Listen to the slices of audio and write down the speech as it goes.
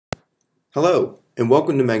Hello, and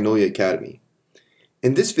welcome to Magnolia Academy.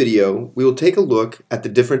 In this video, we will take a look at the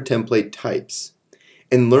different template types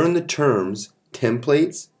and learn the terms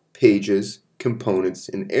templates, pages, components,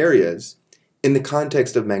 and areas in the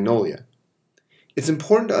context of Magnolia. It's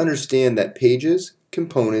important to understand that pages,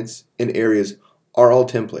 components, and areas are all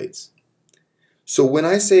templates. So when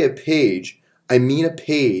I say a page, I mean a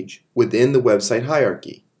page within the website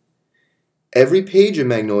hierarchy. Every page in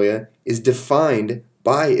Magnolia is defined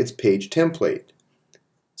by its page template.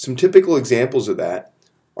 Some typical examples of that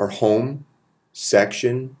are home,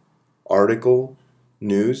 section, article,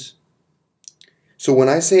 news. So when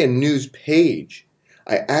I say a news page,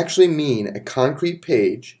 I actually mean a concrete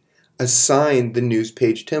page assigned the news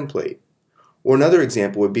page template. Or another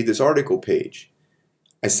example would be this article page.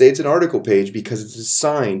 I say it's an article page because it's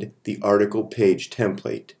assigned the article page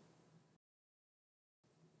template.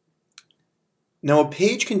 Now a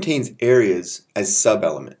page contains areas as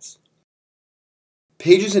sub-elements.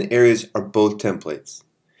 Pages and areas are both templates,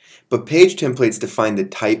 but page templates define the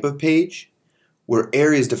type of page, where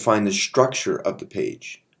areas define the structure of the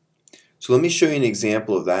page. So let me show you an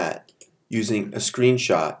example of that using a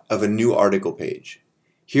screenshot of a new article page.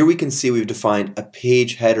 Here we can see we've defined a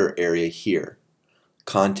page header area here,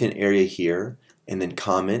 content area here, and then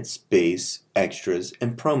comments, base, extras,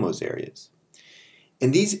 and promos areas.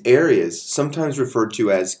 And these areas, sometimes referred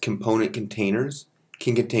to as component containers,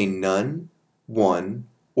 can contain none, one,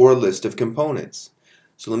 or a list of components.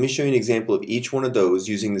 So let me show you an example of each one of those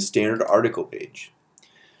using the standard article page.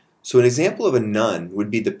 So an example of a none would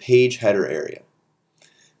be the page header area.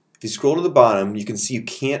 If you scroll to the bottom, you can see you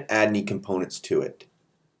can't add any components to it.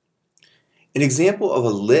 An example of a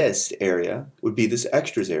list area would be this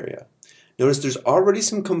extras area. Notice there's already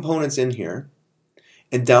some components in here,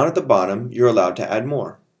 and down at the bottom, you're allowed to add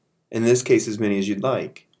more. In this case, as many as you'd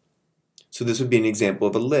like. So this would be an example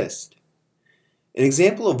of a list. An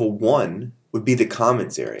example of a one would be the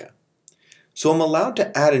comments area. So I'm allowed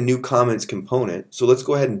to add a new comments component, so let's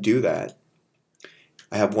go ahead and do that.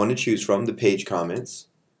 I have one to choose from, the page comments.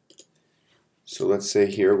 So let's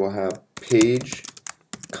say here we'll have page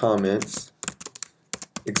comments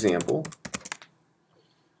example.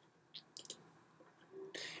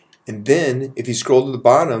 And then, if you scroll to the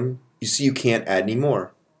bottom, you see you can't add any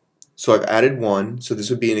more. So I've added one, so this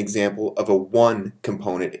would be an example of a one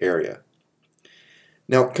component area.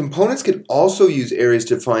 Now, components can also use areas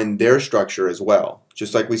to define their structure as well.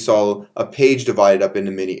 Just like we saw a page divided up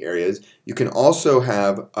into many areas, you can also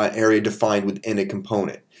have an area defined within a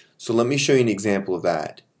component. So let me show you an example of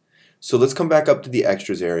that. So let's come back up to the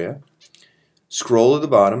extras area, scroll to the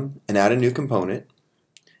bottom, and add a new component.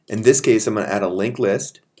 In this case, I'm going to add a link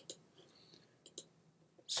list.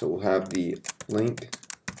 So we'll have the link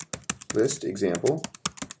list example.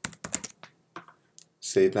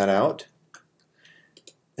 Save that out.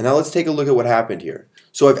 And now let's take a look at what happened here.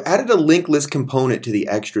 So I've added a link list component to the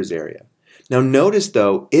extras area. Now notice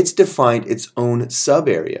though, it's defined its own sub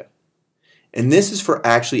area. And this is for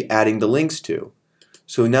actually adding the links to.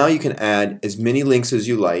 So now you can add as many links as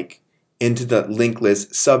you like into the link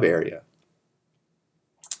list sub area.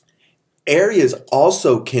 Areas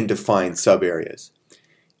also can define sub areas.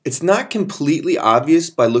 It's not completely obvious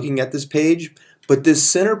by looking at this page, but this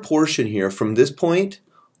center portion here from this point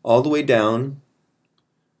all the way down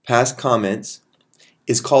past comments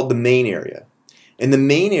is called the main area. And the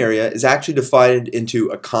main area is actually divided into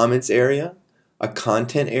a comments area, a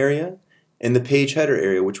content area, and the page header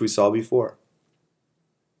area, which we saw before.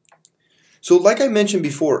 So like I mentioned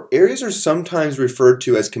before, areas are sometimes referred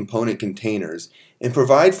to as component containers and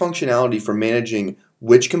provide functionality for managing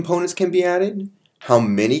which components can be added, how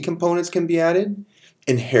many components can be added,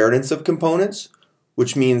 inheritance of components,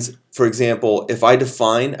 which means, for example, if I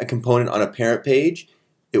define a component on a parent page,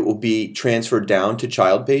 it will be transferred down to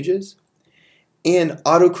child pages, and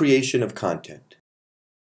auto creation of content.